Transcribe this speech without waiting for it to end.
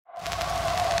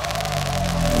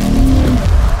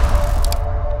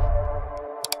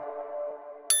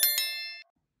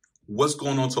What's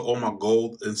going on to all my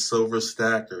gold and silver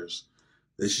stackers?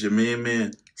 This is your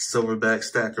man, Silverback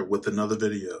Stacker with another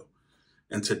video.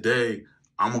 And today,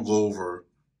 I'm going to go over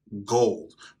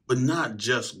gold, but not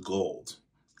just gold.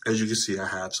 As you can see, I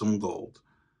have some gold,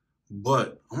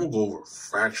 but I'm going to go over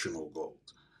fractional gold.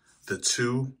 The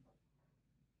two,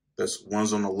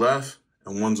 one's on the left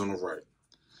and one's on the right.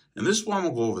 And this is why I'm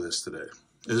going to go over this today.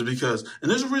 Is because, and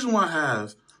there's a reason why I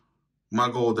have my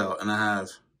gold out and I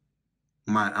have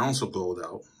my ounce of gold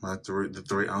out, the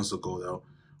 3 ounces of gold out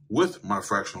with my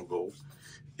fractional gold,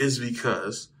 is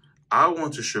because I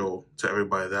want to show to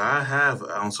everybody that I have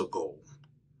an ounce of gold,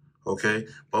 okay?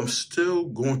 But I'm still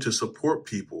going to support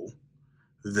people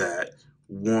that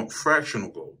want fractional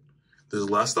gold. There's a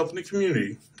lot of stuff in the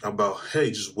community about,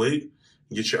 hey, just wait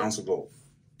and get your ounce of gold.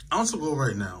 Ounce of gold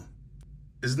right now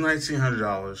is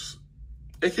 $1,900.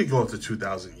 It could go up to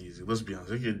 $2,000 easy. Let's be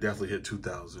honest, it could definitely hit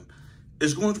 $2,000.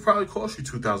 It's going to probably cost you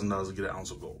 $2,000 to get an ounce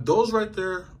of gold. Those right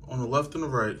there on the left and the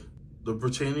right, the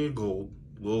Britannia gold,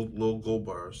 little gold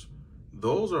bars,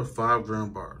 those are 5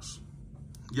 gram bars.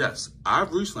 Yes, I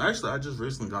just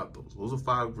recently got those. Those are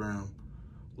 5 gram,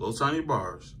 little tiny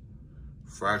bars,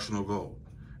 fractional gold.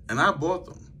 And I bought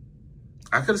them.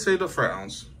 I could have saved up for an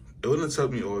ounce. It wouldn't have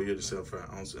took me all year to save up for an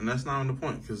ounce. And that's not even the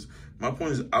point, because my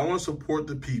point is I want to support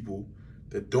the people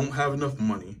that don't have enough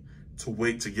money to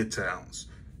wait to get to an ounce.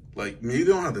 Like, maybe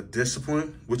they don't have the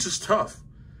discipline, which is tough.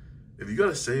 If you got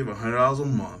to save $100 a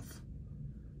month,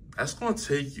 that's going to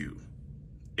take you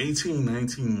 18,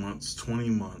 19 months, 20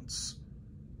 months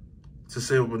to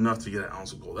save up enough to get an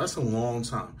ounce of gold. That's a long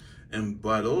time. And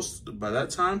by that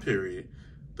time period,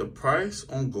 the price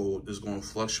on gold is going to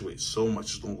fluctuate so much.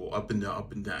 It's going to go up and down,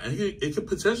 up and down. And it could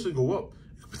potentially go up.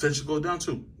 It could potentially go down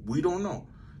too. We don't know.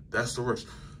 That's the risk.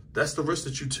 That's the risk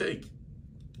that you take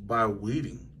by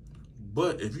waiting.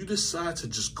 But if you decide to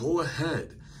just go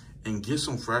ahead and get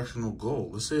some fractional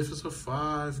gold, let's say if it's a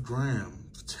 5 gram,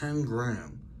 10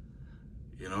 gram,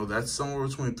 you know, that's somewhere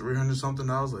between $300 something,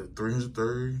 like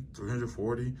 $330,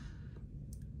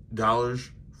 $340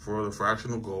 for the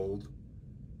fractional gold,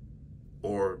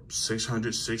 or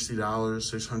 $660,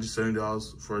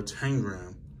 $670 for a 10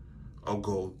 gram of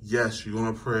gold. Yes, you're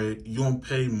gonna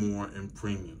pay more in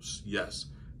premiums. Yes,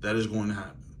 that is going to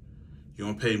happen. You're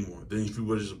going to pay more than if you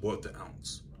would have just bought the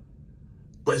ounce.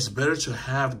 But it's better to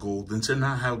have gold than to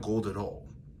not have gold at all.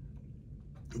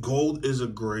 Gold is a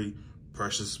great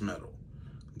precious metal.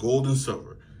 Gold and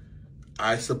silver.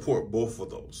 I support both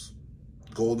of those.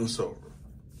 Gold and silver.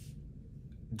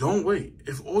 Don't wait.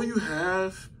 If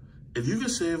you can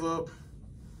save up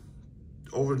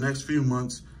over the next few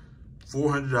months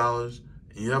 $400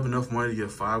 and you have enough money to get a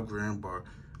 5 gram bar,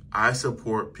 I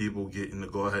support people getting to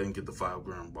go ahead and get the 5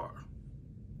 gram bar.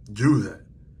 Do that.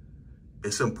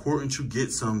 It's important to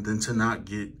get some than to not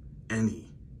get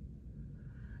any.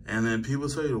 And then people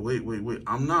tell you, wait.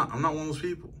 I'm not one of those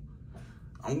people.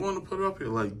 I'm going to put it up here.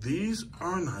 Like, these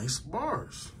are nice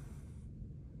bars.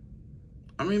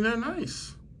 I mean, they're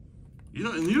nice. You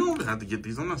know, and you don't have to get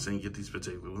these. I'm not saying get these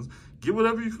particular ones. Get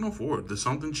whatever you can afford. There's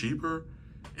something cheaper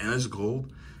and it's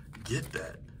gold. Get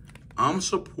that. I'm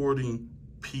supporting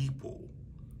people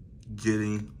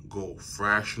getting gold,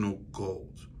 fractional gold.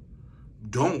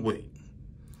 Don't wait.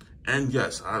 And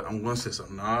yes, I'm going to say this.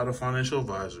 I'm not a financial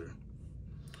advisor.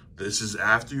 This is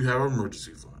after you have an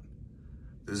emergency fund.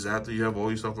 This is after you have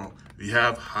all your stuff on. If you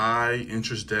have high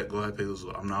interest debt, go ahead and pay those.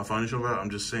 I'm not a financial advisor.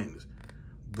 I'm just saying this.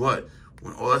 But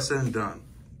when all that's said and done,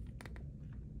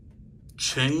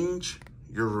 change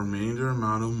your remainder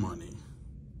amount of money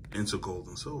into gold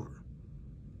and silver.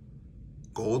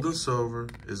 Gold and silver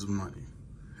is money.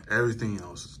 Everything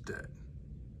else is debt.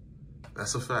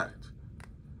 That's a fact.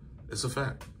 It's a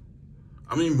fact.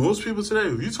 I mean, most people today,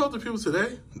 if you talk to people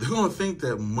today, they're going to think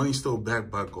that money's still backed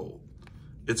by gold.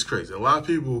 It's crazy. A lot of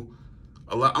people,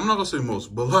 I'm not going to say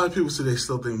most, but a lot of people today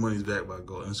still think money's backed by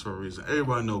gold. And it's for a reason.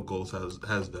 Everybody knows gold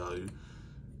has value.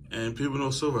 And people know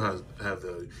silver has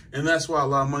value. And that's why a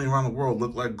lot of money around the world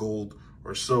look like gold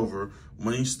or silver.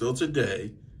 Money still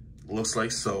today looks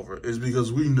like silver, is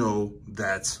because we know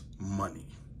that's money.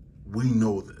 We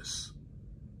know this.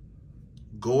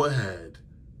 Go ahead,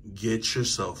 get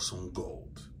yourself some gold.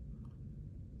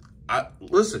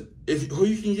 Listen, who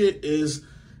you can get is,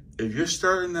 if you're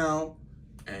starting out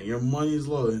and your money is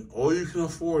low and all you can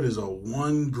afford is a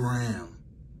 1 gram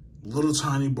little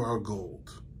tiny bar of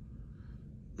gold,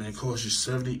 and it costs you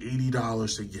 $70,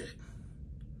 $80 to get.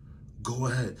 Go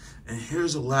ahead. And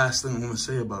here's the last thing I'm going to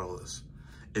say about all this.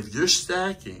 If you're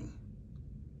stacking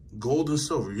gold and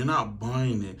silver, you're not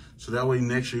buying it so that way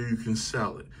next year you can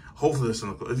sell it. Hopefully that's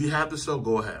not cool. If you have to sell,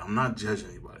 go ahead. I'm not judging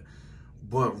anybody.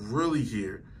 But really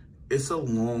here, it's a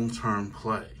long-term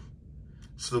play.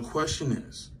 So the question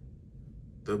is,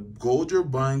 the gold you're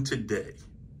buying today,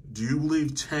 do you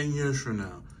believe 10 years from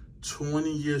now, 20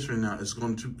 years from now, is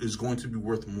going to be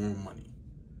worth more money?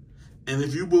 And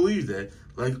if you believe that,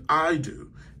 like I do,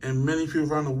 and many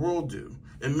people around the world do,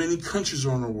 and many countries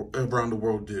around the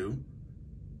world do,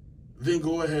 then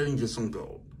go ahead and get some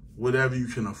gold, whatever you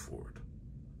can afford.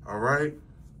 All right?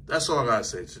 That's all I gotta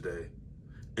say today.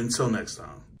 Until next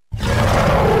time.